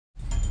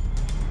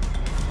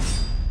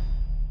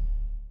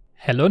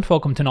Hello and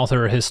welcome to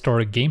another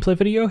historic gameplay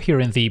video here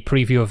in the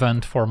preview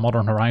event for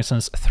Modern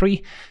Horizons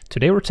 3.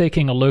 Today we're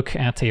taking a look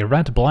at a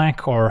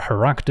red-black or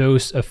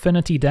Rakdos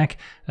affinity deck,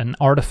 an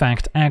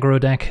artifact aggro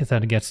deck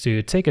that gets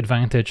to take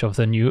advantage of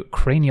the new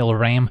Cranial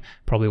Ram,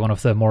 probably one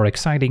of the more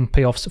exciting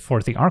payoffs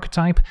for the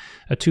archetype,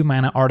 a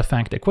 2-mana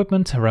artifact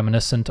equipment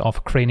reminiscent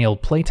of cranial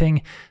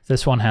plating.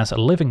 This one has a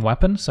living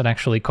weapon, so it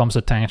actually comes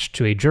attached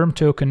to a germ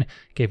token,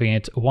 giving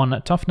it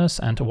 1 toughness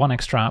and 1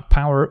 extra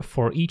power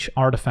for each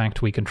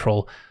artifact we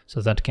control. So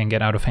that can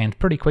get out of hand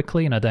pretty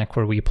quickly in a deck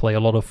where we play a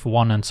lot of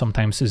 1 and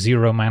sometimes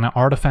 0 mana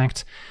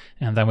artifacts.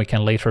 And then we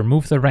can later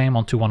move the Ram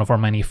onto one of our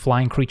many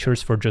flying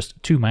creatures for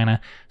just 2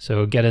 mana,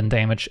 so get in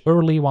damage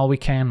early while we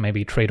can,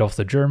 maybe trade off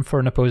the Germ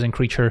for an opposing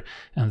creature,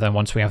 and then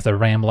once we have the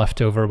Ram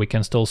left over we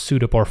can still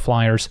suit up our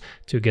flyers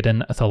to get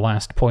in at the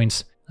last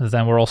points.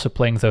 Then we're also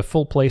playing the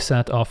full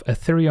playset of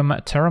Etherium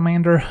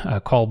Pteramander, a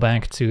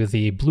callback to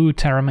the blue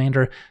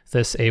Pteramander.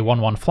 This, a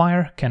 1/1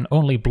 flyer, can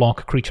only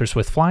block creatures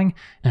with flying,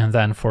 and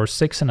then for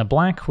 6 and a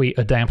black we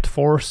adapt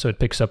 4, so it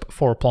picks up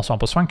 4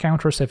 +1/+1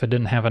 counters if it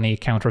didn't have any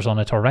counters on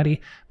it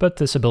already, but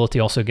this ability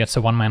also gets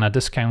a 1 mana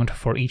discount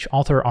for each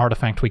other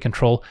artifact we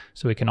control,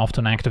 so we can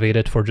often activate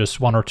it for just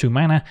 1 or 2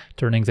 mana,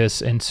 turning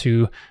this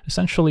into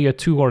essentially a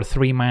 2 or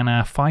 3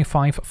 mana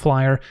 5/5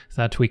 flyer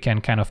that we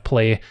can kind of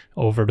play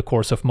over the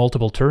course of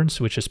multiple turns,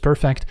 which is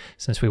perfect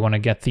since we want to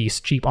get these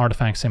cheap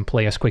artifacts in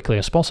play as quickly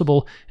as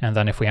possible, and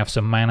then if we have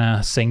some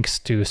mana sinks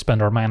to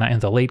spend our mana in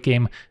the late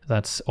game,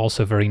 that's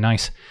also very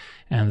nice.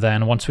 And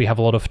then once we have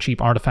a lot of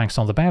cheap artifacts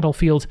on the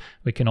battlefield,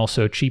 we can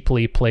also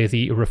cheaply play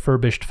the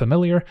Refurbished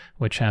Familiar,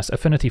 which has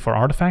affinity for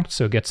artifacts,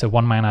 so it gets a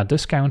 1 mana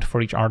discount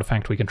for each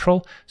artifact we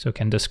control, so it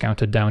can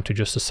discount it down to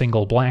just a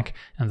single black,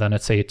 and then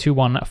it's a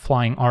 2/1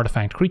 flying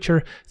artifact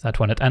creature that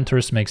when it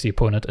enters makes the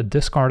opponent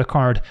discard a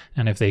card,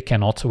 and if they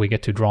cannot, we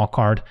get to draw a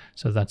card,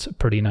 so that's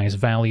pretty nice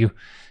value.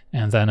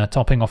 And then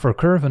topping off our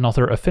curve,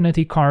 another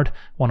affinity card,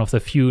 one of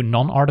the few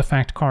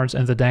non-artifact cards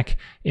in the deck.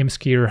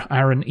 Imskir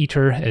Iron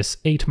Eater is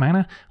 8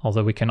 mana,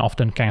 although we can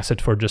often cast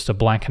it for just a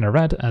black and a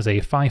red as a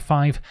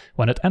 5/5.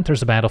 When it enters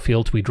the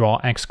battlefield, we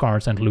draw X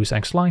cards and lose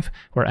X life,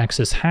 where X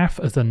is half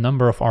the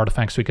number of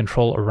artifacts we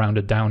control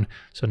rounded down.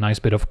 So a nice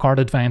bit of card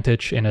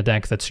advantage in a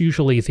deck that's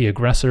usually the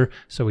aggressor,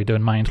 so we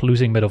don't mind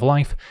losing a bit of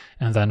life.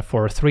 And then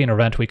for 3 and a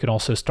red, we could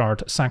also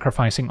start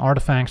sacrificing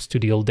artifacts to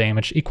deal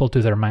damage equal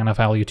to their mana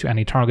value to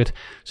any target.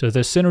 So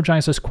this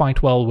synergizes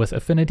quite well with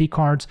affinity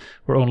cards.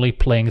 We're only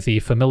playing the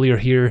familiar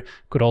here,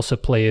 could also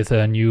play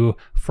the new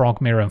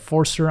Frogmere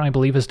Enforcer, I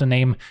believe is the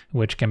name,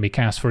 which can be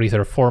cast for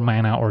either 4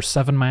 mana or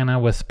 7 mana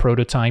with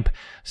Prototype.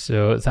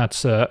 So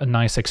that's a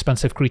nice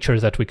expensive creature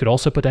that we could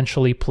also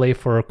potentially play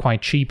for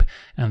quite cheap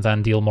and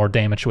then deal more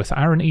damage with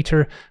Iron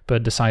Eater,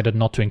 but decided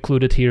not to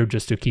include it here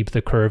just to keep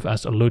the curve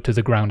as low to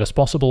the ground as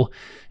possible.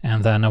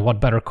 And then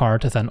what better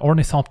card than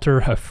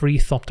Ornithopter, a free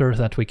Thopter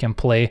that we can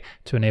play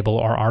to enable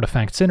our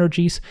artifact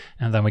synergies,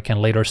 and then we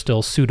can later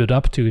still suit it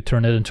up to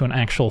turn it into an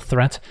actual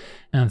threat.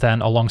 And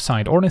then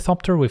alongside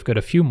Ornithopter, we've got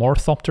a few more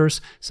Thopters,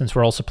 since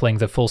we're also playing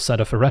the full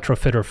set of a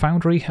Retrofitter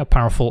Foundry, a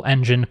powerful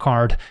engine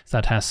card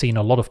that has seen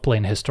a lot of play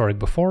in Historic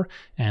before,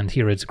 and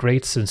here it's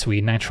great since we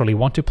naturally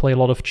want to play a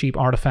lot of cheap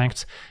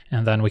artifacts,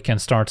 and then we can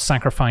start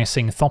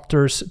sacrificing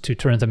Thopters to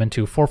turn them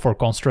into 4/4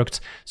 constructs.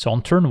 So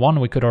on turn 1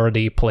 we could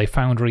already play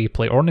Foundry,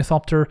 play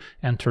Ornithopter,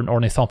 and turn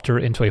Ornithopter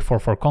into a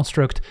 4/4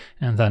 construct,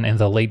 and then in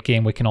the late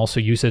game we can also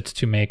use it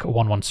to make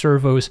 1/1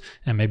 servos,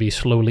 and maybe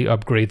slowly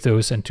upgrade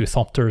those into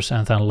Thopters,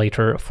 and then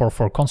later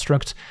 4/4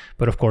 constructs.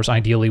 But of course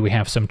ideally we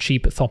have some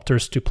cheap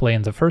Thopters to play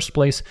in the first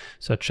place,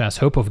 such as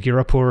Hope of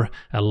Girapur,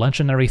 a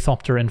legendary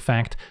Thopter in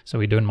fact, so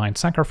we don't mind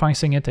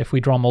sacrificing it if we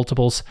draw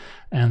multiples.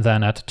 And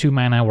then at 2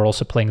 mana we're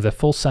also playing the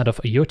full set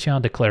of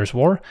Ayotya Declares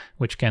War,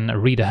 which can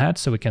read ahead,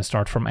 so we can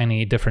start from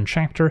any different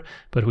chapter,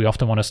 but we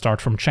often want to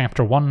start from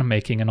chapter 1,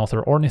 making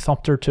another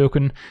Ornithopter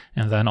token,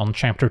 and then on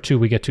chapter 2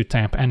 we get to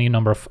tap any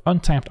number of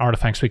untapped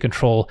artifacts we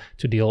control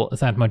to deal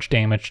that much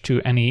damage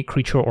to any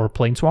creature or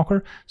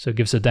planeswalker, so it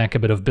gives the deck a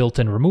bit of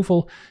built-in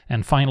removal.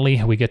 And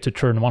finally we get to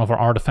turn one of our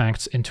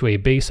artifacts into a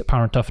base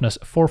power and toughness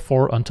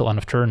 4/4 until end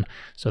of turn,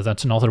 so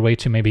that's another way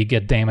to maybe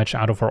get damage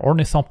out of our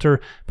Ornithopter,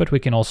 but we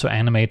can also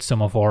animate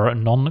some of our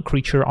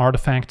non-creature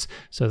artifacts,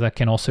 so that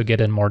can also get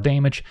in more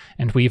damage.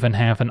 And we even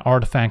have an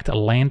artifact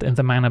land in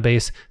the mana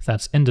base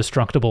that's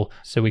indestructible,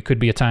 so we could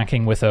be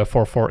attacking with a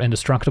 4/4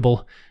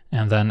 indestructible.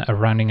 And then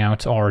rounding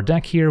out our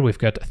deck here, we've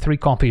got 3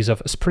 copies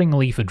of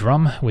Springleaf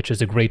Drum, which is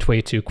a great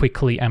way to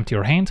quickly empty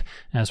your hand,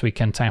 as we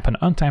can tap an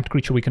untapped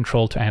creature we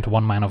control to add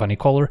 1 mana of any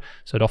color,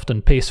 so it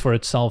often pays for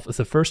itself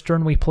the first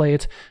turn we play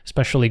it,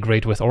 especially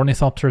great with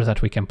Ornithopter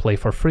that we can play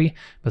for free,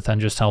 but then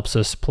just helps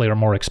us play our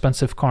more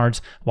expensive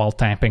cards while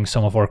tapping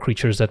some of our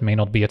creatures that may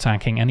not be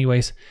attacking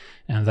anyways.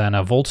 And then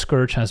a Volt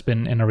Scourge has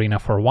been in Arena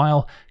for a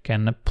while,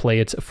 can play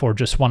it for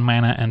just 1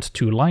 mana and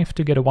 2 life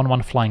to get a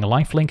 1/1 flying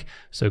lifelink,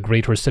 so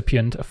great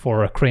recipient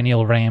for a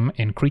Cranial Ram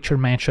in creature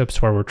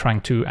matchups where we're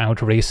trying to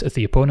outrace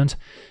the opponent.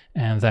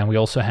 And then we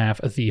also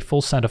have the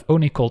full set of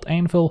Occult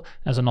Anvil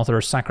as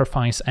another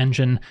sacrifice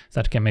engine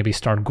that can maybe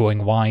start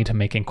going wide,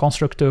 making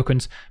construct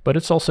tokens, but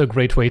it's also a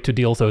great way to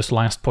deal those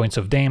last points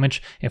of damage.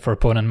 If our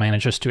opponent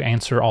manages to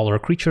answer all our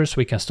creatures,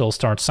 we can still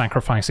start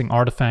sacrificing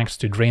artifacts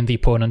to drain the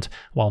opponent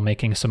while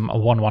making some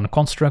 1/1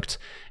 constructs.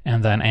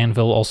 And then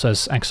Anvil also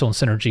has excellent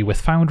synergy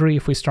with Foundry.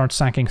 If we start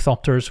sacking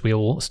Thopters,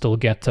 we'll still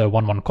get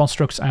 1/1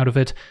 constructs out of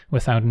it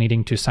without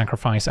needing to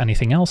sacrifice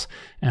anything else.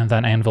 And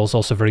then Anvil is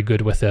also very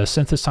good with the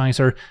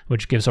Synthesizer,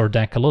 which gives our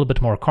deck a little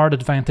bit more card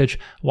advantage,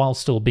 while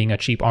still being a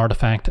cheap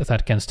artifact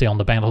that can stay on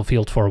the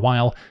battlefield for a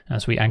while,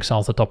 as we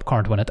exile the top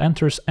card when it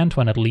enters and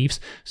when it leaves,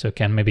 so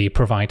can maybe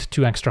provide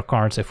 2 extra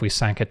cards if we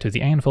sack it to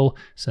the Anvil,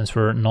 since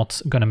we're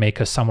not going to make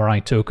a Samurai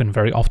token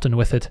very often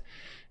with it.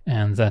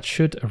 And that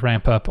should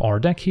wrap up our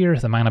deck here.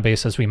 The mana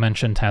base, as we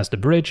mentioned, has the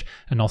Bridge,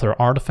 another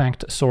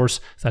artifact source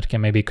that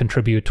can maybe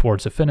contribute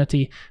towards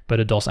affinity, but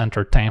it does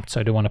enter tapped, so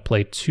I don't want to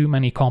play too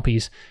many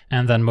copies.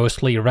 And then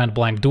mostly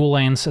red-black dual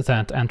lands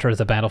that enter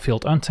the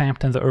battlefield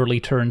untapped in the early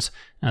turns,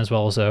 as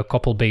well as a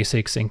couple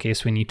basics in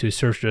case we need to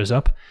search those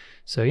up.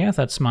 So yeah,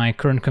 that's my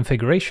current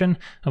configuration.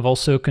 I've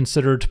also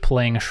considered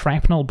playing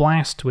Shrapnel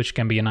Blast, which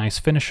can be a nice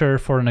finisher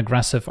for an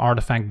aggressive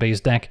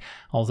artifact-based deck,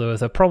 although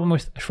the problem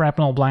with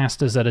Shrapnel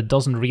Blast is that it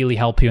doesn't really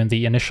help you in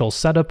the initial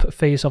setup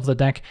phase of the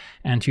deck,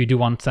 and you do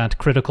want that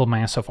critical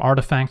mass of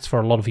artifacts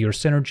for a lot of your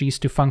synergies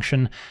to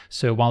function.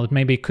 So while it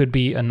maybe could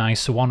be a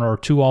nice 1 or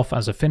 2 off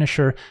as a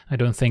finisher, I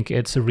don't think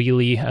it's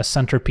really a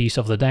centerpiece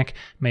of the deck,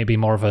 maybe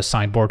more of a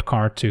sideboard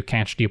card to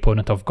catch the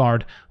opponent off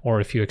guard,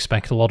 or if you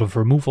expect a lot of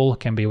removal,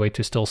 can be a way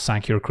to still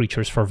sack your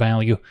creatures for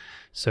value.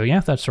 So yeah,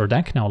 that's our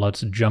deck. Now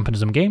let's jump into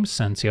some games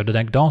and see how the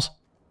deck does.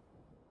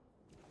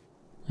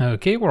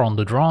 Okay, we're on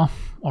the draw.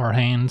 Our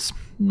hand's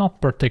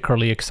not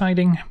particularly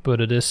exciting, but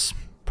it is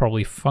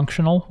probably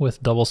functional.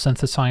 With double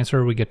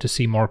Synthesizer, we get to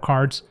see more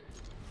cards.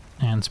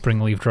 And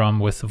Springleaf Drum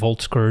with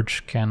Volt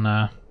Scourge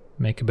can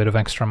make a bit of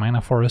extra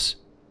mana for us.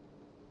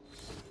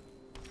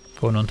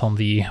 Opponent on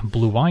the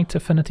blue-white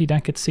affinity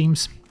deck, it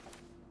seems.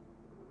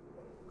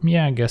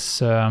 Yeah, I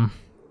guess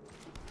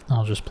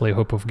I'll just play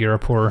Hope of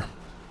Girapur,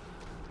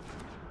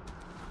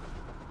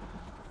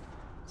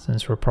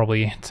 since we're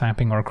probably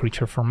tapping our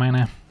creature for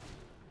mana.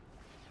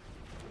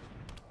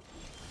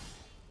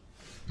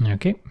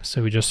 Okay,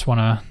 so we just want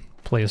to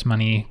play as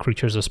many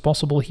creatures as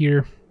possible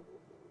here.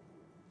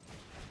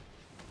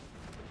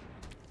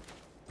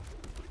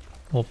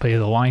 We'll pay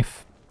the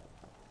life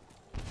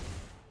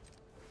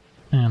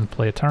and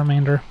play a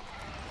Pteramander.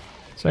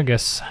 So I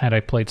guess had I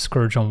played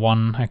Scourge on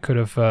 1, I could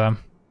have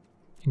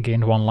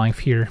gained 1 life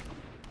here.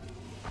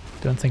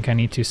 Don't think I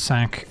need to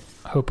sack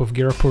Hope of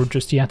Girapur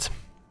just yet.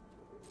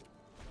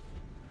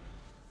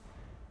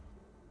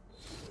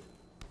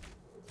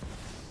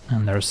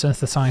 And there's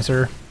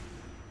Synthesizer.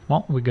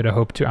 Well, we gotta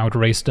hope to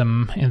outrace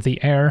them in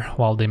the air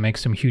while they make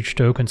some huge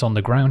tokens on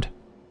the ground.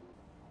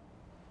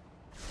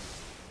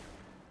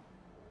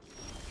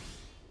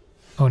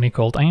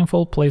 Occult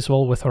Anvil plays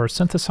well with our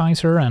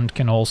Synthesizer and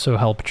can also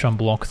help chum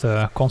block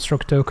the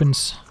construct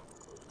tokens.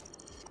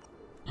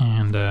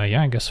 And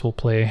yeah, I guess we'll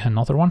play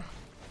another one.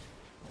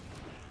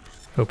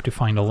 Hope to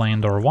find a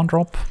land or a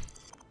 1-drop.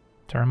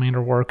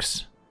 Pteramander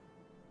works.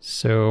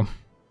 So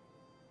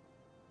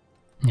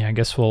yeah, I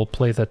guess we'll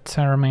play the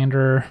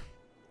Pteramander.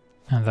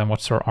 And then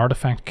what's our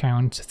artifact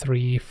count?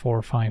 3,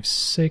 4, 5,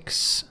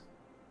 6.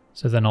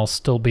 So then I'll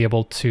still be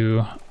able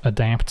to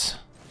adapt.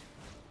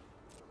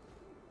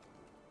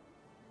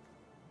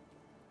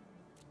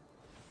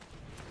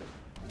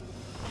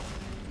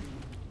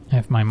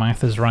 If my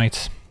math is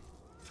right.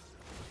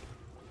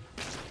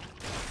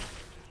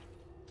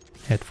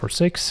 Hit for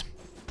 6.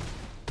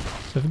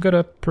 So we've got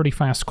a pretty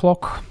fast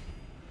clock.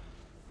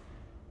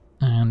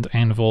 And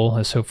Anvil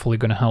is hopefully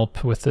going to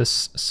help with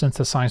this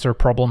Synthesizer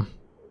problem.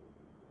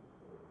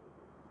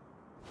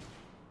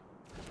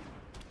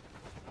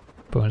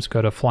 Opponent's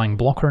got a flying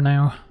blocker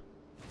now.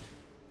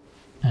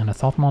 And a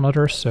Thought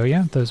Monitor, so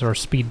yeah, those are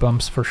speed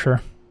bumps for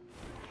sure.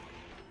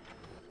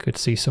 Could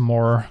see some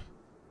more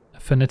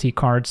affinity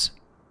cards.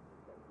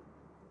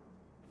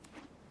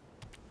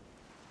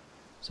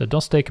 So it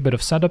does take a bit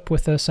of setup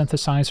with the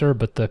Synthesizer,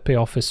 but the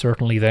payoff is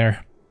certainly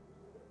there.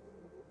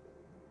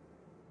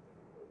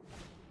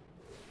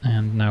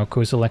 And now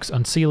Kozilek's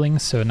Unsealing,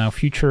 so now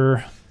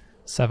future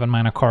 7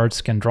 mana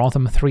cards can draw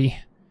them 3.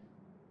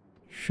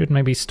 Should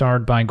maybe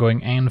start by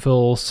going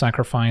Anvil,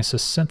 sacrifice a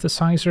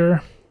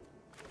Synthesizer,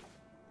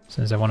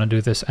 since I want to do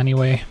this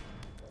anyway.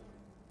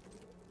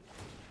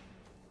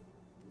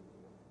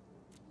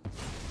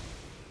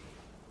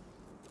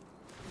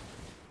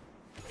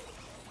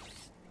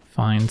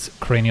 Find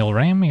Cranial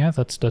Ram, yeah,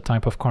 that's the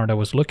type of card I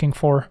was looking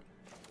for.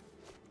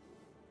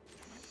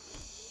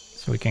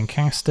 So we can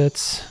cast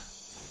it.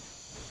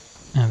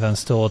 And then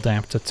still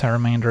adapt to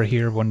Pteramander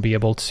here, wouldn't be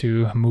able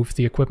to move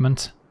the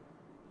equipment.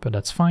 But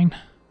that's fine.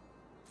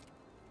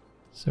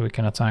 So we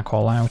can attack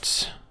all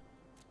out.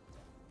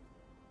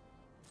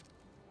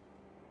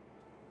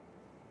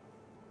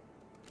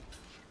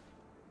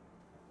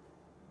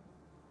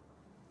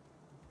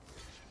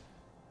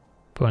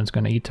 Opponent's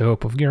going to eat the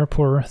Hope of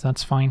Girapur,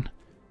 that's fine.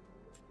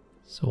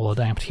 So we'll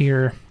adapt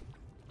here.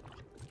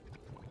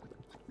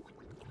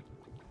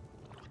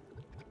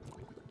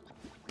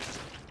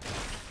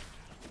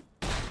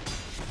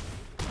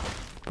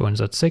 Opponent's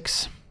at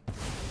 6.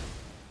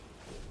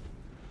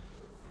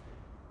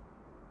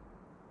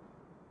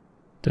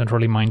 Don't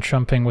really mind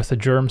jumping with the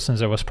Germ,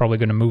 since I was probably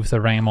going to move the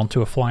Ram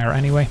onto a flyer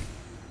anyway.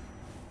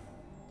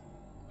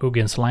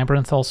 Ugin's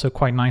Labyrinth also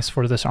quite nice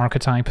for this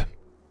archetype,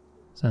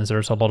 since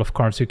there's a lot of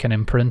cards you can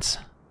imprint.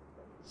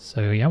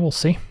 So yeah, we'll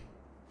see.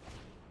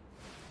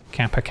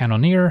 Kappa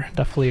Cannoneer,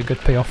 definitely a good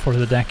payoff for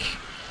the deck.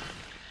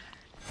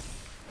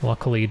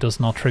 Luckily it does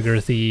not trigger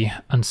the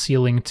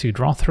Unsealing to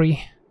draw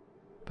 3,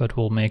 but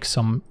we'll make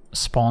some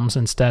spawns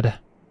instead.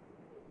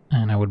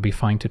 And I would be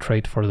fine to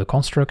trade for the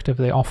Construct if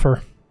they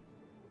offer.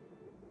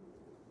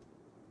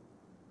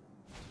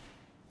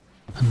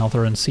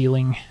 Another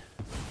Unsealing.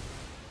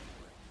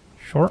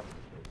 Sure.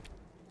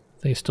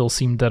 They still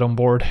seem dead on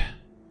board.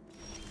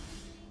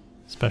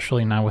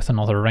 Especially now with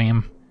another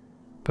Ram.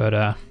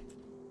 But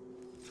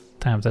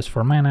tap this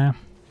for mana.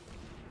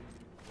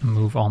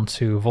 Move on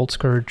to Volt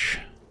Scourge.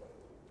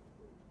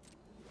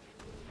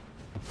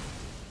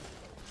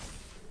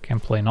 Can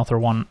play another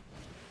one.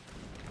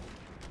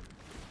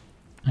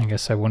 I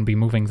guess I wouldn't be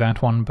moving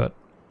that one, but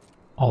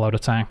all-out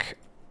attack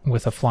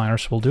with the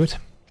flyers will do it.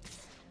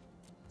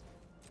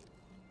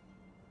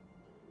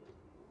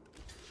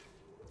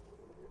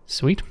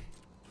 Sweet.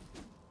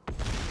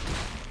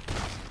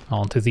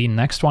 On to the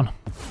next one.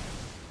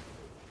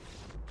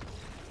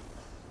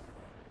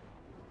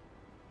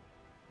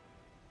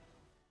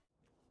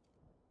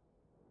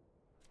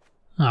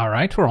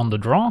 Alright, we're on the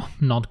draw.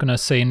 Not gonna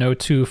say no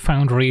to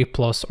Foundry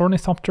plus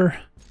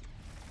Ornithopter.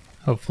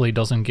 Hopefully it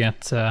doesn't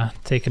get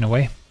taken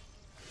away.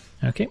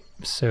 Okay,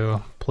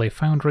 so play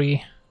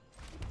Foundry.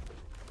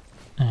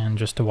 And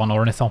just the one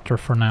Ornithopter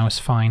for now is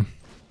fine.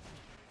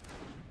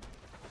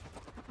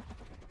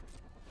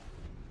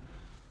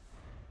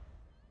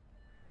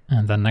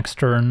 And then next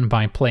turn,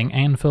 by playing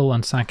Anvil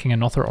and sacking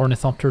another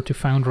Ornithopter to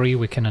Foundry,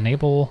 we can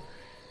enable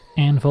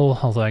Anvil,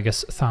 although I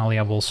guess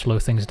Thalia will slow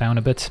things down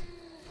a bit.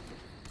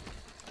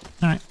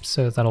 Alright,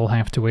 so that'll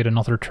have to wait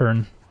another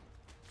turn,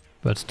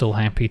 but still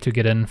happy to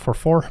get in for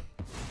 4.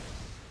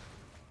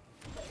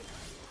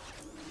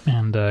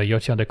 And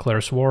Yotja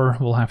Declares War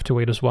will have to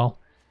wait as well,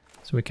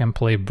 so we can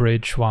play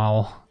Bridge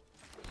while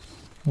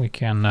we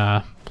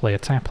can play a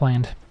tap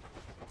land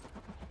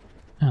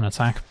and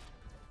attack.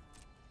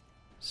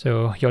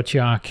 So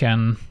Yotja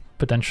can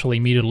potentially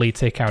immediately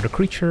take out a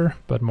creature,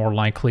 but more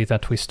likely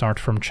that we start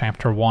from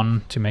Chapter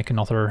 1 to make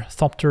another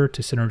Thopter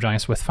to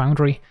synergize with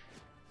Foundry.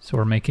 So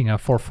we're making a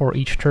 4/4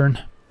 each turn.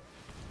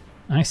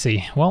 I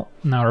see. Well,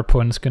 now our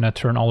opponent's gonna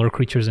turn all our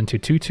creatures into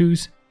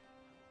 2/2s.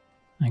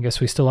 I guess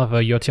we still have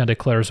a Yotja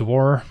Declares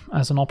War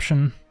as an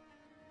option.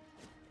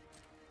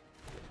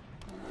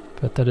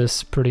 But that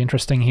is pretty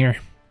interesting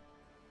here.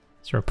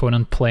 Is our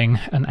opponent playing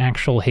an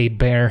actual Hate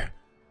Bear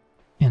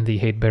in the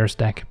Hate Bears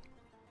deck?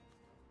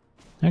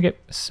 Okay,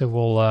 so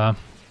we'll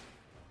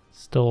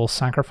still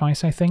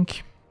sacrifice, I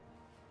think.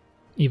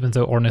 Even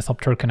though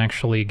Ornithopter can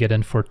actually get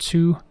in for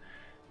 2.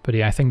 But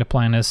yeah, I think the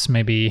plan is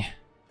maybe...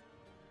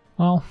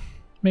 well,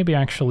 maybe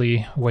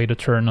actually wait a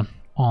turn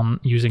on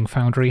using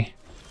Foundry.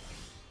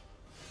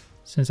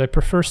 Since I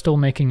prefer still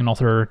making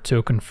another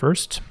token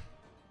first.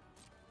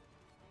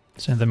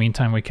 So in the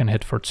meantime we can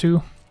hit for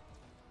 2.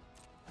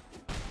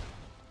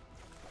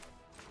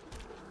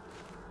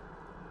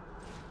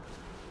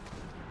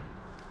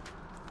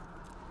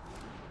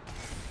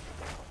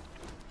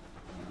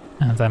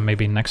 And then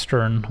maybe next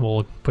turn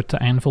we'll put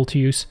the Anvil to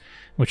use,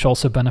 which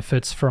also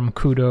benefits from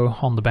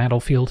Kudo on the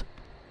battlefield.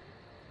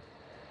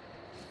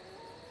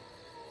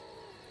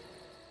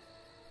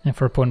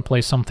 If our opponent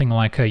plays something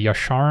like a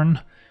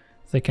Yasharn,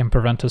 they can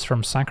prevent us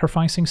from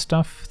sacrificing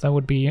stuff. That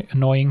would be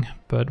annoying,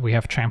 but we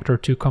have Chapter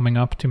 2 coming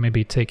up to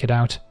maybe take it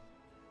out.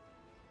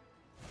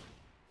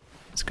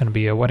 It's going to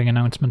be a Wedding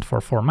Announcement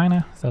for 4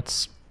 mana.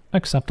 That's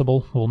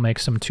acceptable. We'll make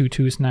some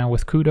 2/2s now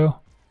with Kudo.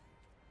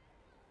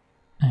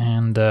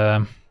 And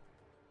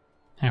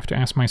I have to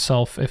ask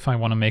myself if I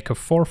want to make a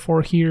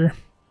 4/4 here.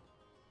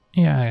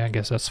 Yeah, I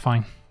guess that's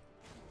fine.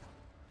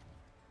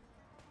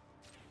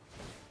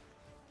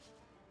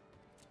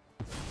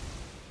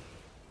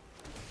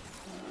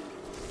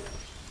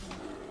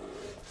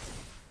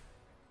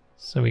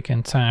 So we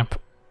can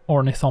tap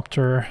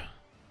Ornithopter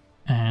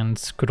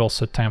and could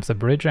also tap the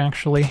Bridge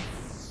actually.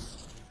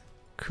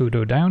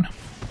 Kudo down.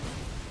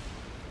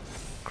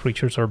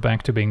 Creatures are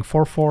back to being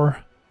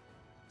 4/4.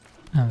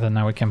 And then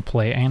now we can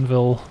play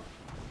Anvil.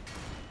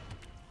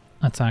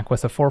 Attack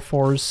with the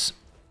 4/4s,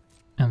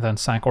 and then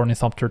sack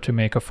Ornithopter to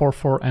make a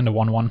 4/4 and a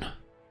 1/1.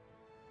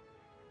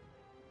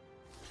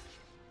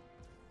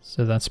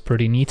 So that's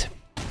pretty neat.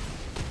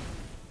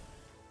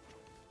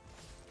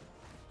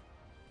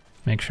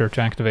 Make sure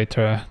to activate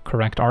the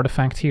correct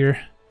artifact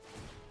here,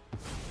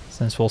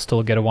 since we'll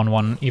still get a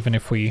 1/1 even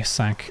if we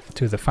sack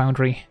to the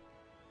Foundry.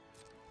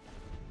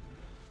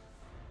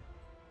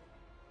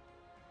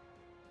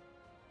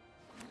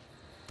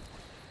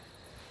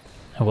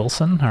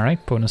 Wilson, alright,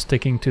 opponent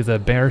sticking to the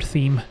bear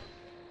theme.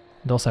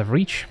 Does have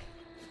reach.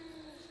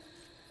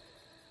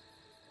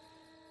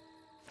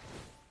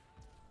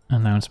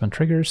 Announcement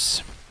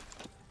triggers.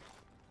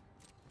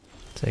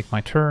 Take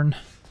my turn.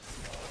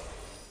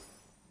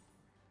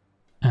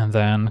 And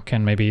then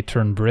can maybe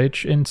turn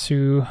bridge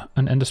into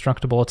an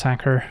indestructible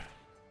attacker.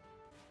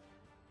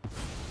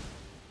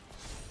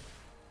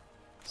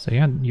 So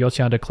yeah,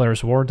 Yotja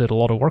declares war, did a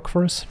lot of work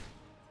for us.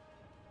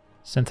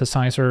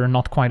 Synthesizer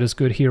not quite as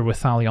good here with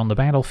Thalia on the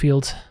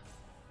battlefield,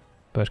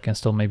 but can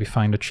still maybe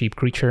find a cheap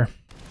creature.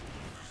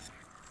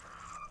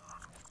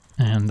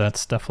 And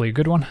that's definitely a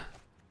good one.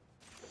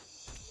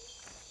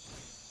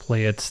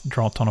 Play it,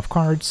 draw a ton of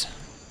cards.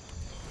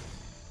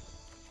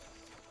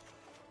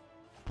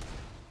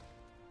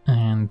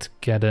 And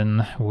get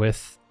in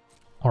with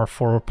our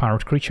 4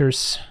 powered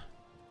creatures.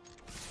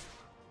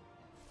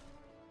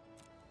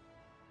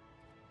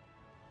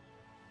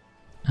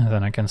 And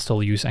then I can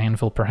still use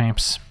Anvil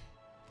perhaps.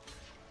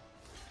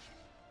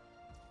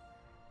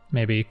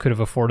 Maybe could have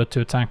afforded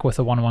to attack with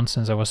a 1/1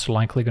 since I was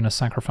likely going to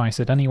sacrifice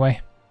it anyway.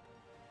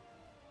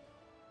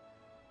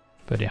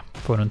 But yeah,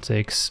 opponent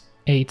takes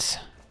 8.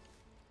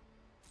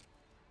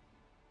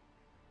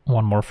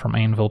 One more from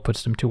Anvil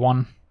puts them to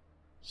 1.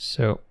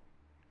 So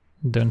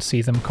don't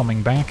see them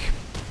coming back.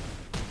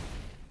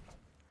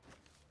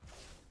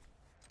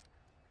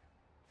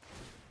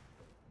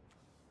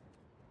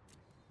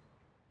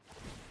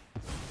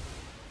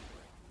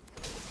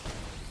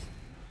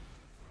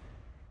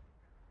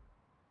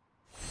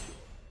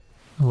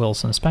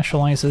 Wilson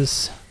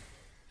specializes.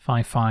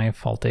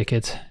 5/5, I'll take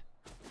it.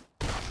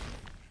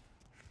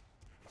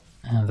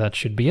 And that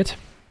should be it.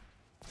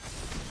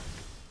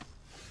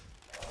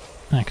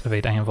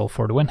 Activate Anvil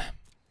for the win.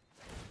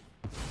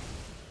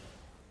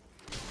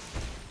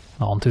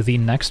 On to the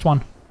next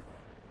one.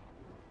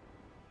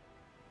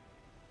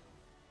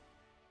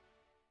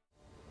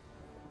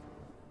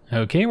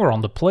 Okay, we're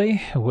on the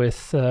play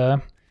with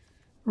a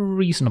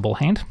reasonable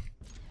hand.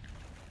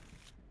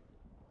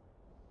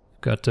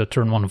 Got a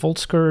turn 1 Volt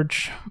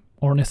Scourge,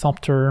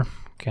 Ornithopter,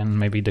 can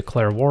maybe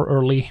declare war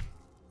early.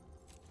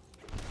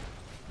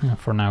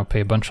 For now,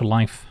 pay a bunch of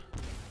life,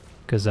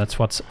 because that's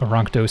what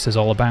Rakdos is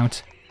all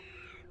about.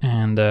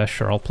 And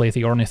sure, I'll play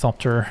the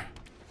Ornithopter,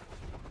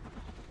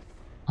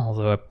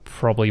 although I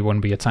probably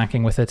won't be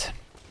attacking with it.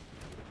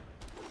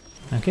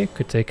 Okay,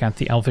 could take out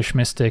the Elvish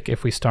Mystic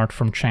if we start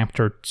from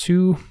Chapter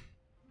 2.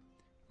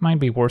 Might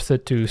be worth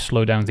it to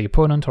slow down the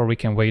opponent, or we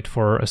can wait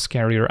for a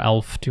scarier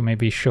elf to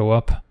maybe show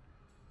up.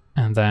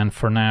 And then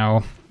for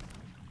now,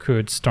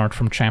 could start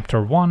from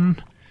Chapter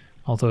 1,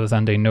 although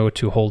then they know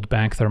to hold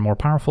back their more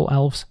powerful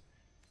elves.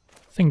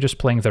 I think just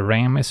playing the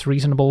Ram is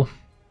reasonable.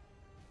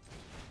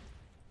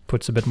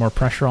 Puts a bit more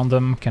pressure on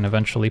them, can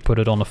eventually put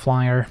it on a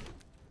flyer.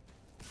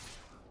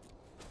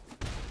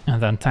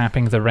 And then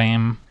tapping the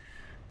Ram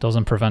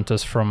doesn't prevent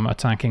us from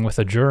attacking with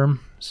a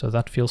Germ, so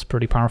that feels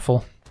pretty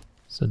powerful.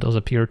 So it does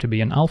appear to be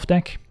an elf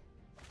deck.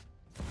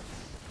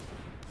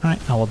 Alright,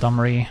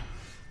 Aladamri.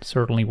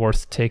 Certainly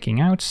worth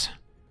taking out.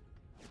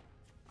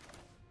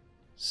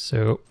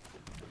 So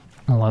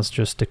let's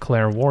just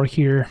declare war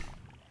here.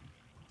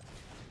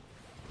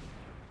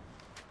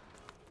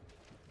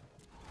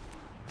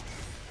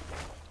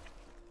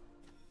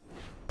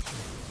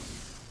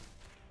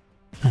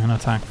 And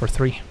attack for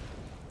 3.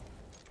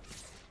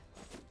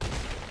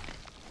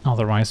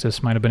 Otherwise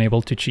this might have been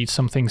able to cheat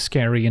something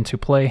scary into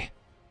play.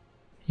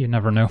 You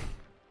never know.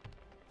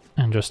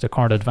 And just the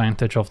card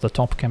advantage of the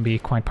top can be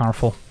quite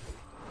powerful.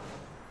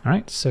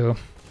 Alright, so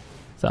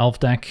the elf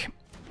deck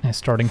is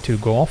starting to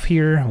go off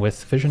here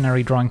with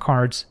Visionary drawing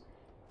cards.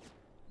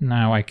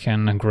 Now I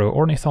can grow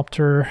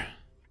Ornithopter.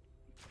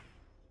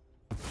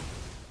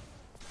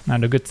 Now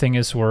the good thing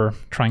is we're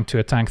trying to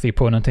attack the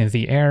opponent in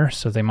the air,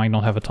 so they might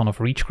not have a ton of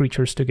reach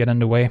creatures to get in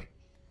the way.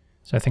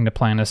 So I think the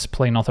plan is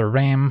play another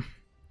Ram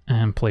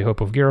and play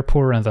Hope of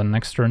Girapur, and then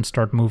next turn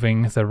start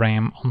moving the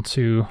Ram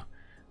onto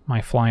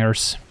my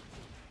flyers.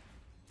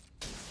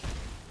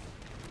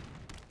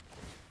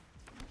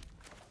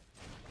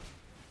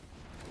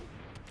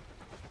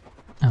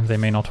 And they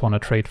may not want to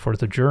trade for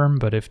the Germ,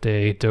 but if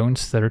they don't,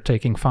 they're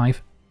taking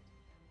 5.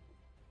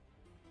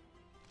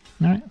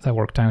 Alright, that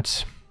worked out.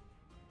 So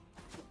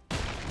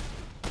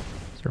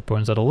their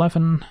opponent's at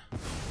 11.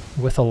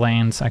 With a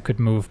land, I could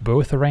move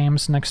both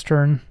Rams next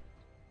turn.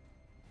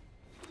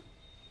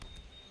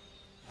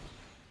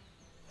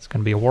 It's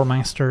going to be a War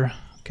Master.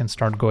 Can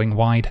start going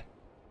wide.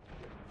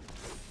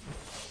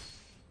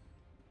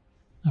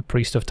 A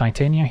Priest of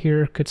Titania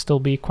here could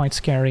still be quite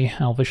scary.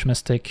 Elvish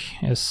Mystic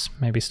is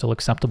maybe still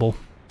acceptable.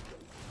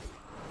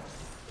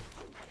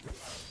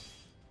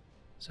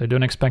 So I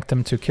don't expect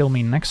them to kill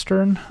me next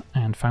turn,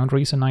 and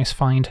Foundry's a nice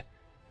find.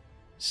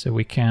 So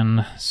we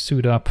can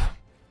suit up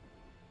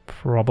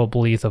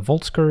probably the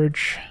Volt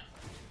Scourge.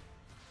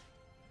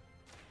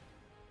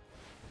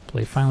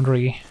 Play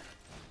Foundry.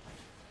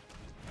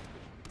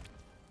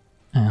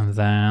 And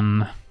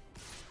then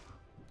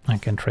I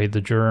can trade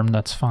the Germ,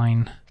 that's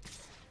fine.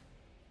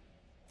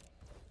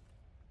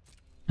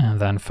 And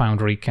then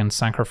Foundry can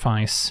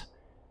sacrifice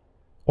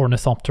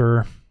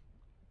Ornithopter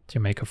to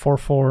make a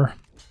 4/4.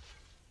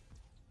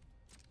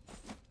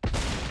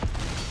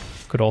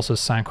 Could also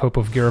sack Hope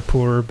of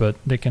Girapur, but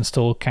they can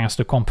still cast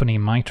Accompany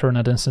my turn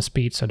at instant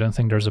speed, so I don't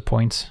think there's a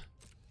point.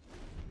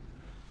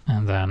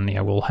 And then,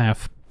 yeah, we'll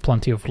have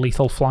plenty of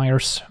lethal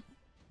flyers.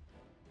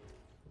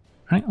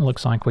 Right,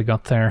 looks like we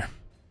got there.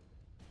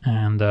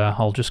 And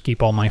I'll just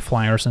keep all my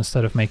flyers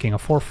instead of making a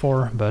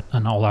 4/4, but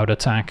an all-out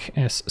attack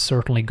is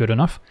certainly good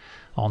enough.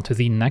 On to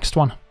the next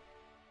one.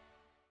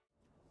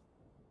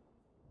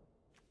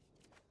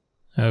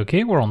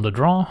 Okay, we're on the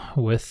draw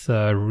with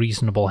a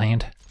reasonable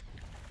hand.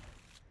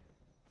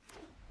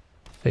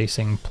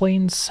 Facing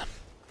plains.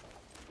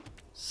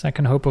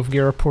 Second Hope of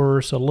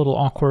Girapur is a little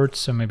awkward,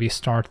 so maybe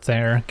start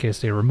there in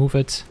case they remove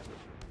it.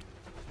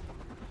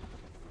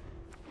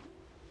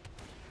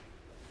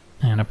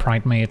 And a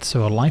Pridemate,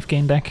 so a life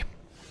gain deck.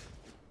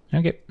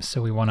 Okay,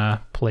 so we want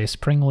to play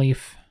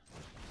Springleaf.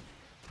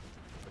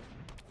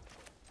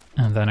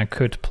 And then I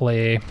could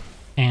play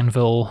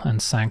Anvil and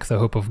sack the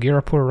Hope of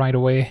Girapur right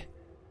away.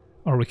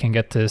 Or we can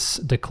get this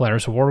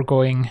Declares War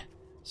going.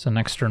 So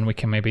next turn we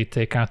can maybe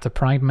take out the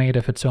Pridemate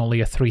if it's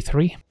only a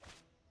 3/3.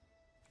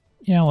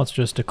 Yeah, let's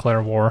just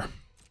declare war.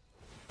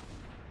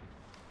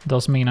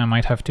 Does mean I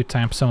might have to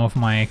tap some of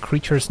my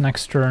creatures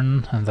next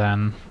turn, and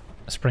then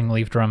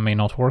Springleaf Drum may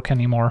not work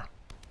anymore.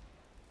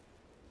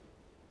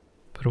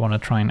 But I want to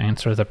try and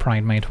answer the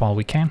Pridemate while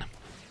we can.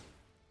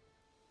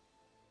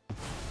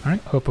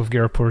 Alright, Hope of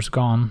Girapur's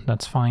gone,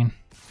 that's fine.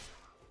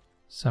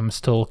 So I'm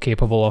still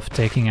capable of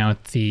taking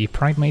out the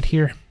Pridemate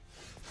here.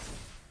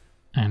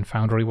 And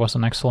Foundry was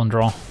an excellent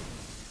draw.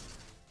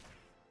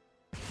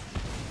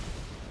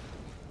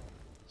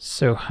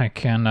 So I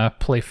can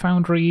play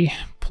Foundry,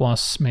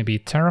 plus maybe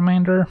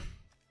Pteramander.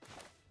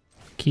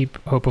 Keep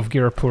Hope of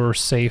Girapur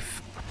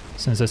safe,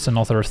 since it's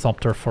another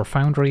Thopter for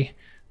Foundry,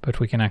 but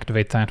we can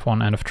activate that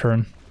one end of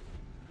turn.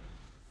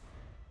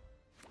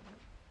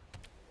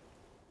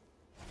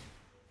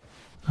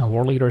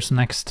 War Leader's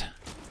next.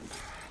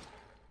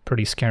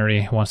 Pretty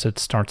scary once it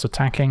starts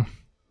attacking.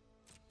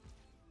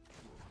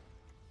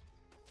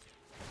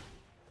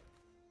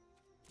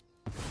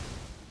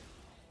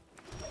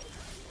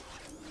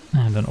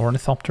 And an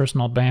Ornithopter's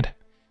not bad.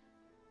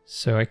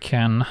 So I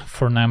can,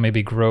 for now,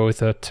 maybe grow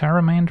the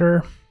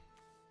Pteramander.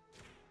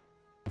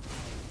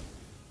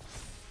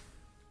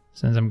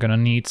 Since I'm gonna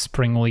need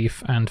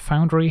Springleaf and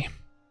Foundry.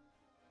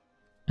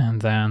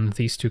 And then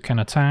these two can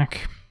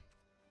attack.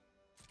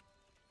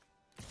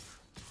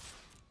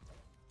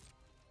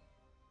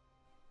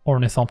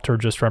 Ornithopter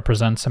just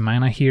represents a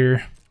mana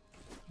here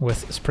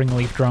with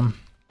Springleaf Drum.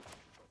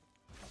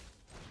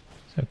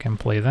 So I can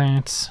play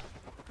that.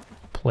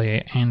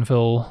 Play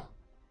Anvil,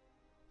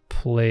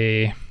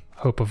 play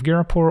Hope of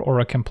Girapur,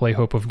 or I can play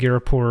Hope of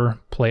Girapur,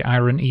 play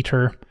Iron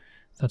Eater.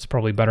 That's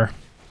probably better.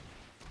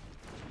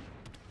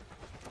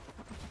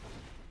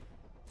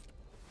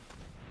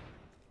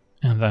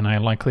 And then I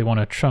likely want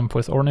to chump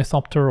with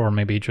Ornithopter, or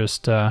maybe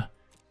just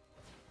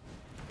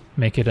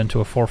make it into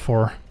a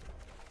 4/4.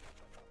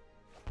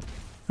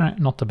 Alright,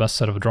 not the best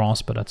set of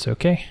draws, but that's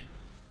okay.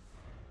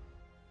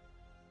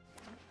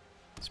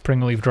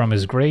 Springleaf Drum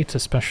is great,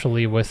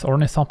 especially with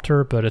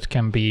Ornithopter, but it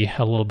can be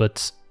a little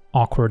bit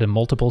awkward in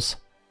multiples.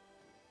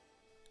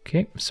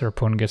 Okay,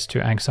 Serpon gets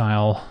to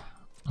exile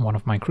one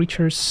of my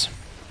creatures.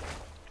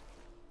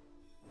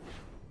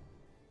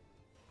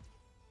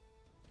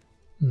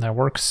 That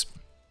works.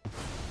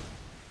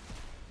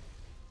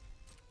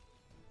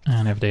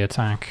 And if they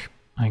attack,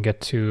 I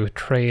get to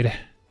trade.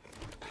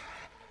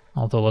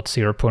 Although, let's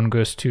see, Serpon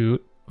goes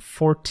to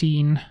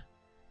 14,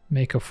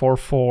 make a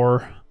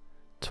 4/4,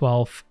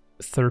 12,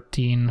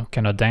 13,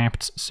 can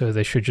adapt, so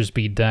they should just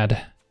be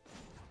dead.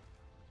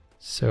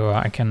 So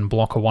I can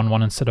block a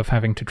 1/1 instead of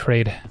having to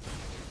trade.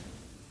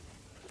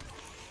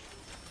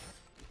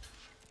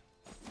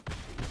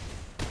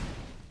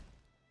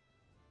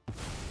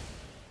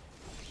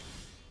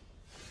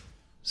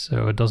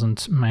 So it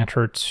doesn't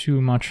matter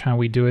too much how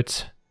we do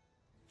it.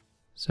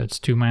 So it's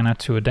 2 mana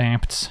to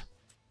adapt.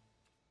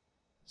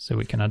 So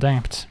we can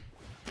adapt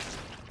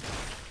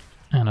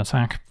and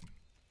attack.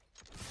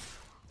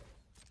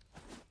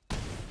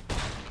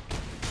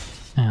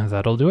 And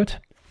that'll do it.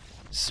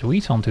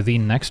 Sweet, on to the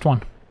next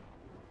one.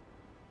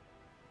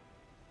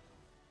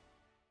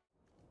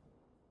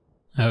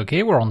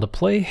 Okay, we're on the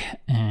play,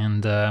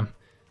 and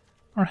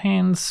our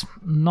hand's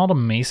not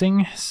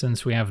amazing,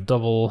 since we have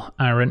double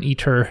Iron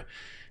Eater,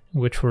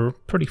 which we're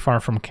pretty far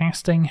from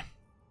casting.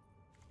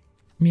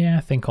 Yeah,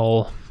 I think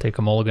I'll take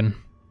a mulligan.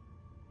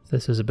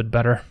 This is a bit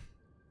better.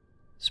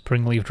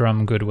 Springleaf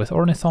Drum good with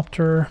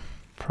Ornithopter,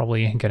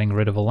 probably getting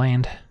rid of a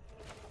land.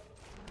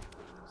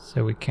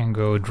 So we can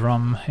go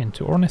Drum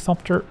into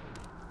Ornithopter,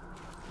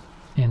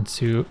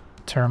 into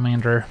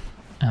Pteramander,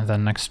 and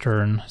then next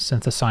turn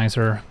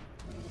Synthesizer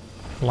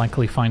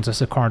likely finds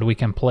us a card we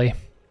can play.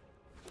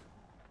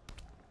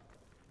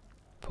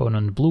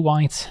 Opponent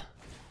blue-white,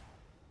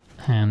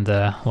 and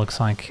looks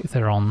like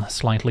they're on a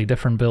slightly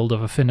different build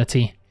of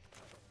Affinity.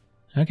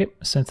 Okay,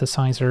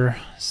 Synthesizer,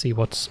 see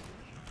what's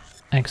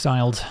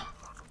exiled.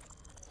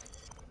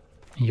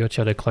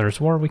 Yotia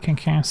Declares War we can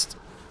cast.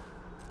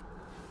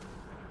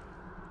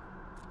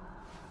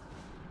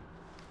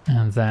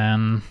 And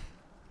then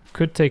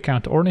could take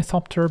out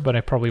Ornithopter, but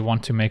I probably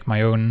want to make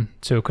my own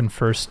token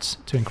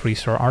first to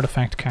increase our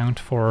artifact count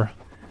for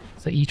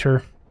the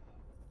Eater.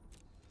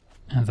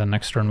 And then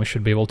next turn we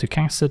should be able to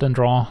cast it and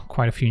draw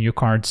quite a few new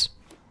cards.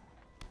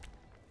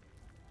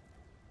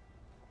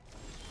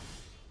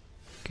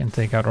 Can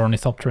take out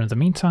Ornithopter in the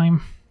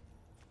meantime.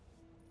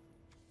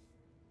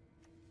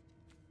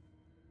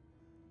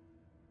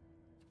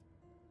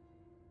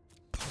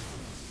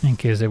 In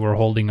case they were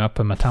holding up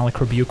a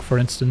Metallic Rebuke, for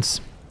instance.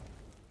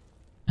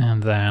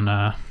 And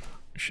then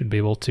should be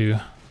able to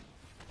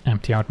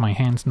empty out my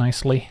hands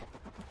nicely.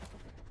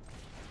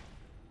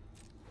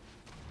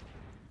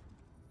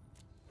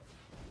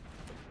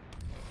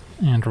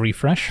 And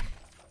refresh.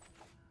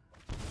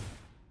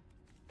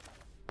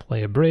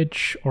 Play a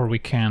bridge, or we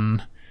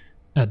can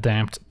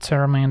adapt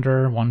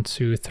Pteramander. 1,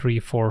 2, 3,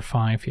 4,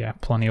 5. Yeah,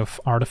 plenty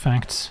of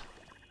artifacts.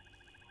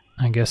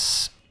 I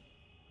guess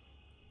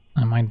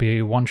I might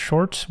be one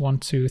short. 1,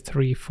 2,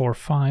 3, 4,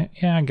 5.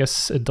 Yeah, I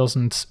guess it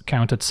doesn't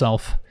count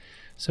itself.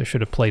 So I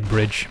should have played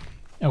bridge.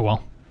 Oh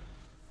well.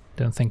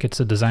 Don't think it's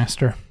a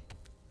disaster.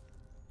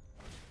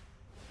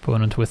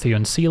 Opponent with the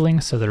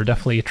Unsealing, so they're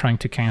definitely trying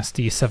to cast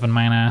the 7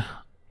 mana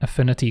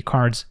affinity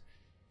cards.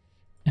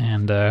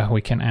 And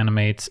we can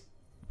animate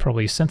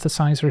probably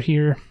Synthesizer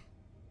here.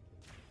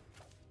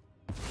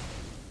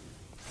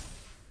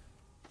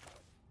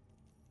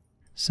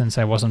 Since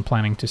I wasn't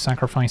planning to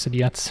sacrifice it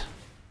yet.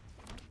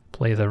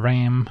 Play the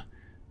Ram,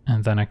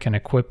 and then I can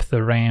equip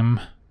the Ram,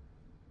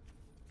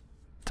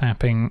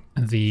 tapping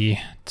the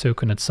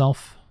token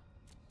itself.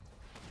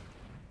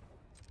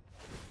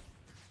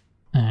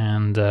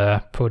 And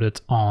put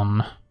it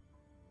on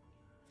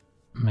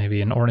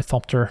maybe an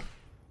Ornithopter.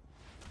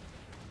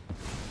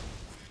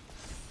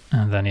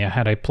 And then, yeah,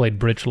 had I played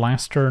bridge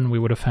last turn, we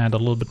would have had a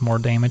little bit more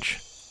damage.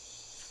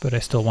 But I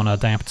still want to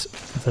adapt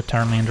the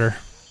Pteramander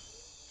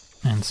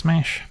and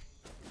smash.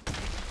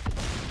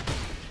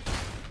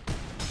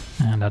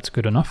 And that's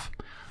good enough.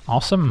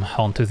 Awesome,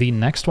 on to the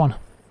next one.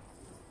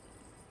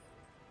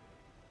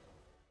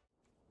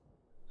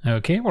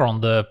 Okay, we're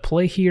on the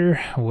play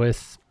here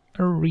with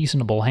a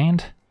reasonable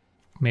hand.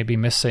 Maybe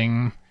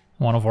missing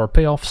one of our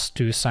payoffs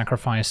to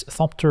sacrifice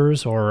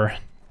Thopters, or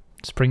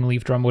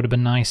Springleaf Drum would have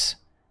been nice.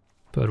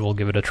 But we'll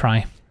give it a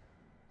try.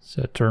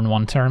 So turn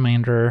 1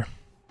 Pteramander.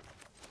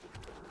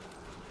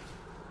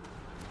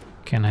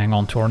 Can hang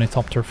on to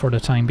Ornithopter for the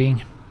time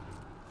being.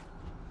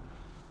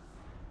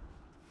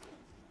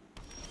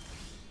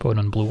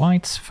 Opponent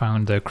blue-whites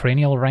found the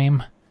Cranial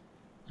Ram.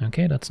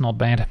 Okay, that's not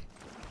bad.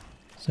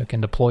 So I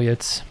can deploy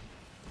it.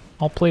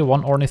 I'll play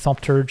 1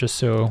 Ornithopter just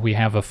so we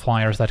have a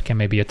flyers that can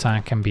maybe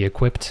attack and be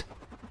equipped.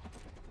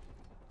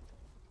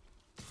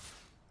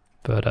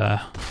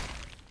 But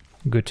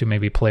good to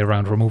maybe play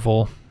around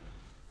removal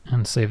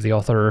and save the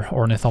other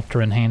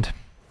Ornithopter in hand.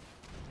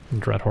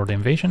 Dreadhorde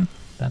Invasion,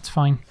 that's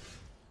fine.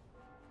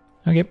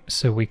 Okay,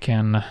 so we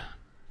can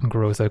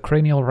grow the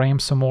Cranial Ram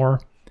some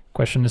more.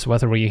 Question is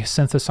whether we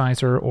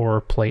Synthesizer or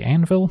play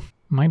Anvil.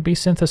 Might be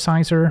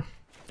Synthesizer.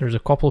 There's a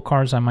couple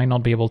cards I might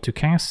not be able to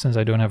cast since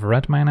I don't have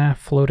red mana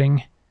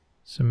floating.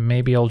 So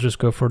maybe I'll just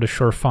go for the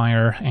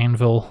surefire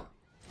Anvil.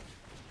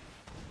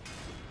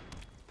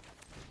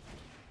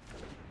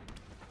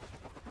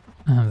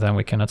 And then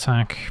we can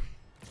attack.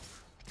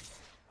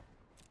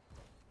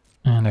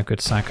 And I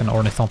could sack an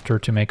Ornithopter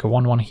to make a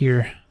 1/1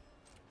 here.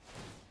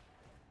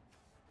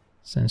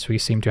 Since we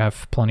seem to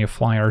have plenty of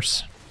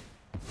flyers.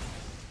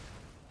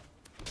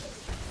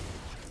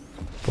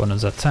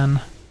 Opponent's at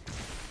 10.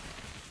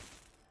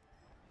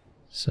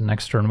 So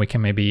next turn we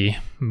can maybe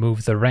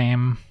move the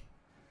Ram.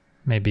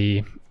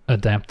 Maybe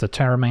adapt the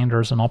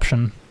Pteramander as an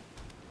option.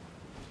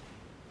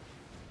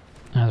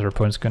 And our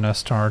opponent's gonna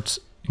start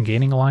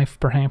gaining life,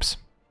 perhaps.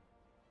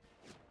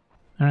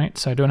 Alright,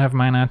 so I don't have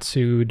mana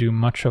to do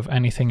much of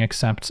anything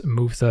except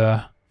move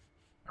the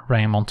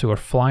Ram onto a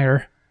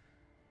flyer.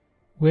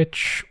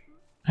 Which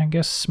I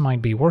guess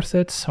might be worth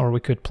it, or we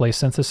could play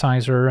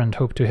Synthesizer and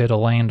hope to hit a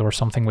land or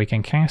something we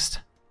can cast.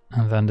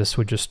 And then this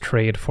would just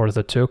trade for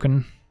the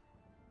token.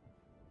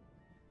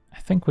 I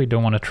think we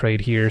don't want to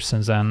trade here,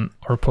 since then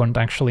our opponent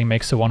actually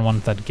makes a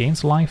 1/1 that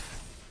gains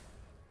life.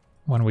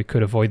 When we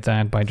could avoid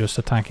that by just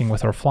attacking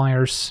with our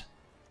flyers.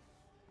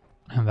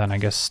 And then I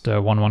guess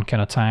the 1/1 can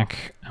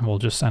attack, and we'll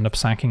just end up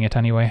sacking it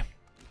anyway.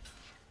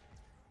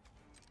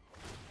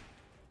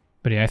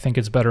 But yeah, I think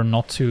it's better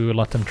not to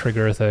let them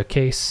trigger the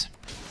case.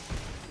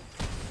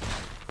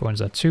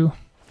 Opponent's at 2.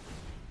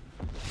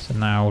 So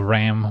now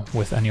Ram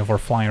with any of our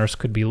flyers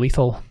could be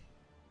lethal.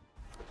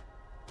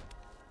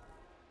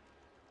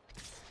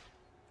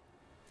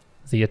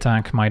 The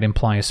attack might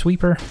imply a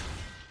sweeper.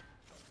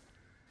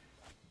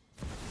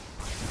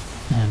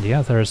 And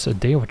yeah, there's a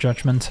Day of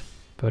Judgment,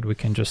 but we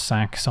can just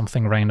sack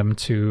something random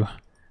to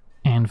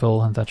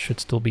Anvil and that should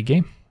still be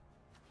game.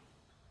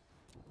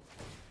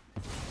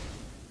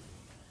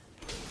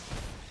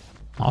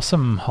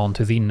 Awesome, on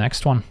to the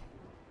next one.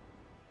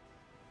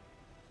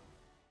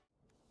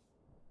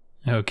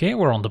 Okay,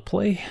 we're on the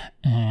play,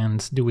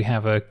 and do we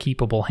have a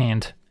keepable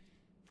hand?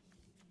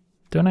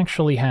 Don't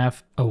actually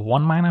have a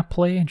 1 mana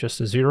play, just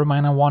a 0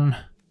 mana one.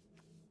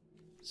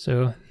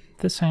 So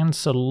this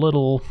hand's a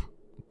little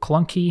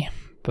clunky,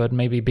 but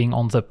maybe being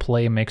on the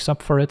play makes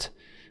up for it.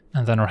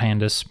 And then our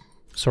hand is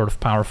sort of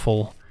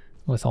powerful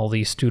with all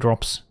these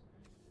 2-drops.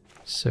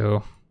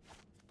 So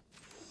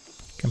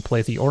can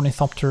play the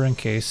Ornithopter in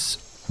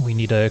case we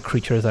need a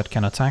creature that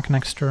can attack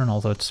next turn,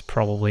 although it's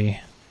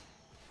probably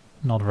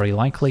not very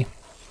likely.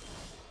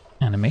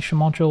 Animation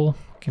module,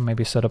 can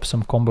maybe set up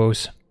some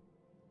combos.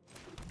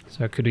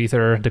 So I could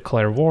either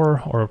declare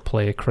war or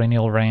play a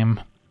Cranial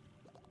Ram.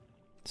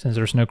 Since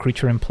there's no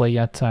creature in play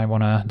yet, I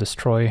want to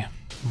destroy.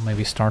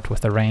 Maybe start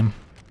with the Ram.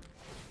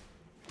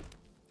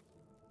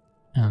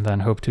 And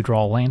then hope to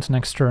draw land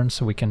next turn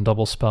so we can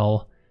double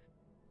spell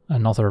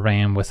another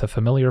Ram with a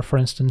familiar, for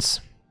instance.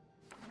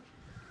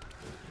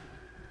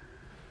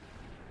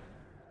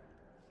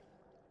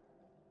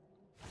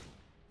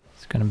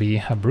 It's going to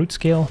be a Brute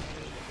Scale.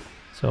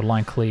 So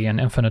likely an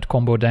infinite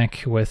combo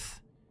deck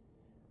with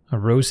a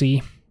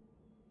Rosie.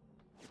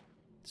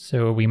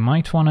 So we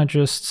might want to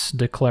just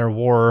declare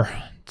war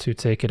to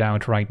take it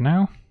out right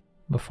now,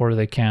 before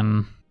they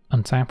can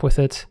untap with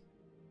it.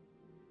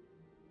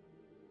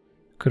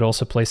 Could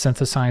also play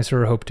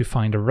Synthesizer, hope to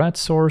find a red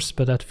source,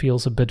 but that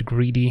feels a bit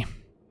greedy.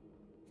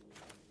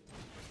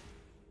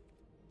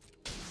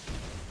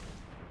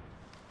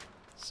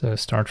 So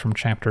start from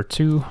chapter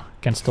 2,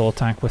 can still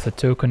attack with a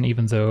token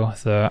even though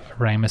the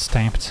Ram is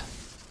tapped.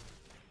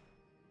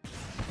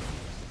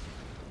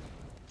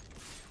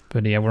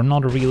 But yeah, we're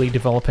not really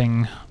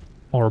developing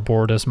our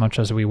board as much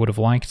as we would have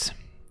liked.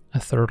 A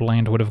 3rd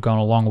land would have gone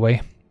a long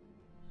way.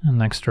 And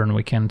next turn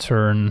we can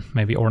turn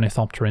maybe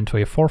Ornithopter into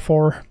a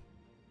 4/4.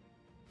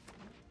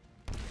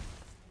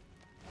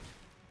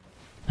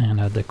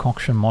 And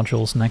decoction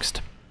modules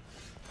next.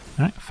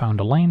 Alright, found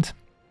a land.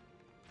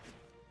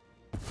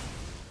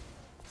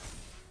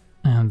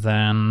 And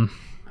then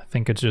I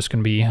think it's just going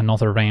to be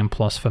another Ram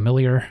plus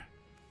Familiar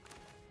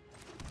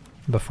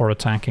before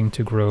attacking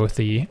to grow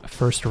the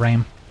first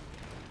Ram.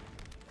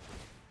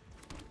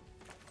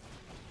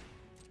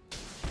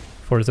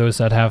 For those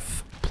that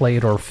have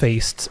played or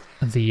faced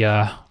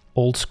the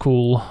old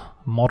school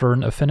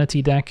modern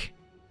affinity deck,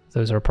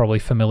 those are probably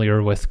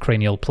familiar with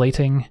Cranial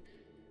Plating,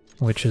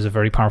 which is a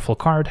very powerful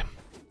card.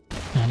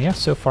 And yeah,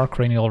 so far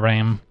Cranial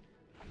Ram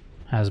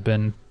has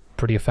been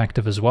pretty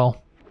effective as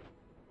well.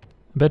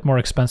 A bit more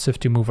expensive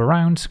to move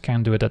around,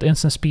 can do it at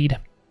instant speed,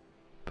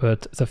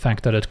 but the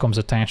fact that it comes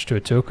attached to a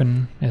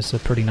token is a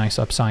pretty nice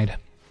upside.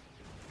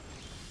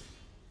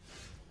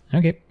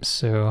 Okay,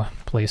 so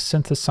play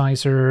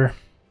Synthesizer.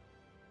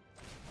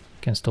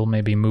 Can still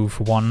maybe move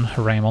 1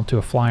 Ram onto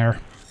a flyer.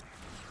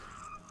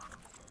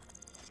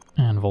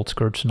 And Volt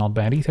Scourge not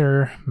bad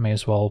either, may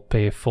as well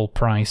pay full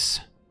price,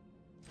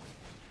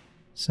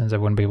 since I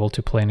wouldn't be able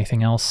to play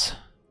anything else.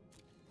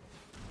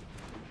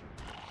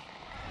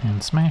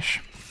 And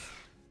smash.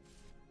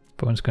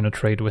 Opponent's gonna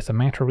trade with a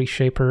Matter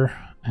Reshaper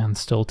and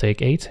still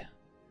take 8,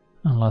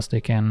 unless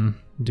they can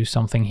do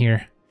something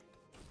here.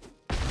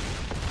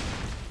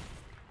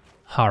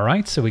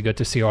 Alright, so we got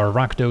to see our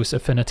Rakdos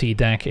Affinity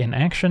deck in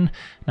action.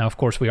 Now of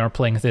course we are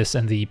playing this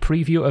in the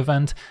preview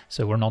event,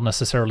 so we're not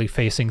necessarily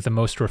facing the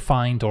most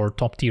refined or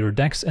top tier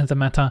decks in the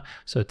meta,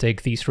 so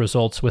take these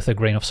results with a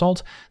grain of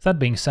salt. That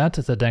being said,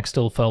 the deck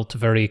still felt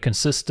very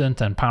consistent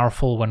and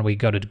powerful when we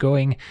got it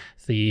going.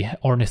 The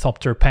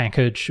Ornithopter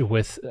package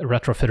with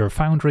Retrofitter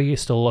Foundry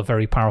is still a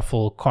very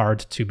powerful card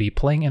to be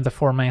playing in the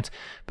format,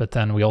 but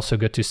then we also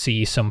got to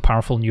see some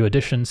powerful new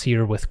additions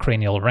here with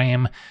Cranial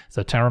Ram.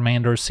 The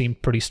Pteramander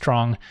seemed pretty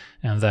strong,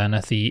 and then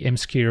the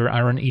Imskir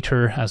Iron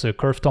Eater as a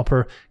curve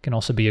topper can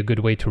also be a good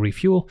way to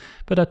refuel,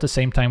 but at the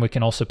same time we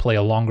can also play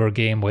a longer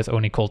game with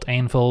Onicult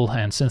Anvil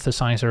and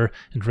Synthesizer,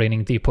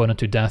 draining the opponent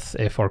to death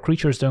if our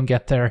creatures don't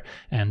get there,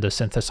 and the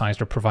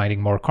Synthesizer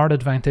providing more card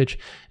advantage,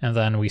 and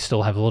then we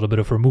still have a little bit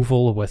of removal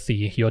with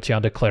the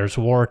Yotia Declares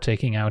War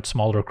taking out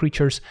smaller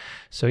creatures.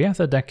 So yeah,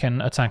 the deck can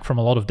attack from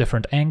a lot of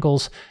different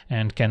angles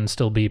and can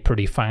still be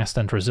pretty fast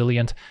and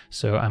resilient,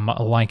 so I'm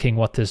liking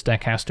what this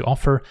deck has to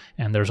offer,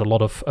 and there's a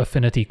lot of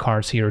affinity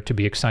cards here to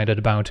be excited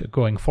about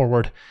going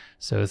forward.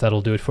 So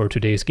that'll do it for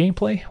today's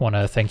gameplay. Want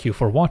to thank you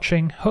for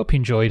watching, hope you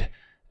enjoyed,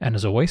 and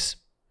as always,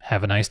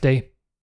 have a nice day.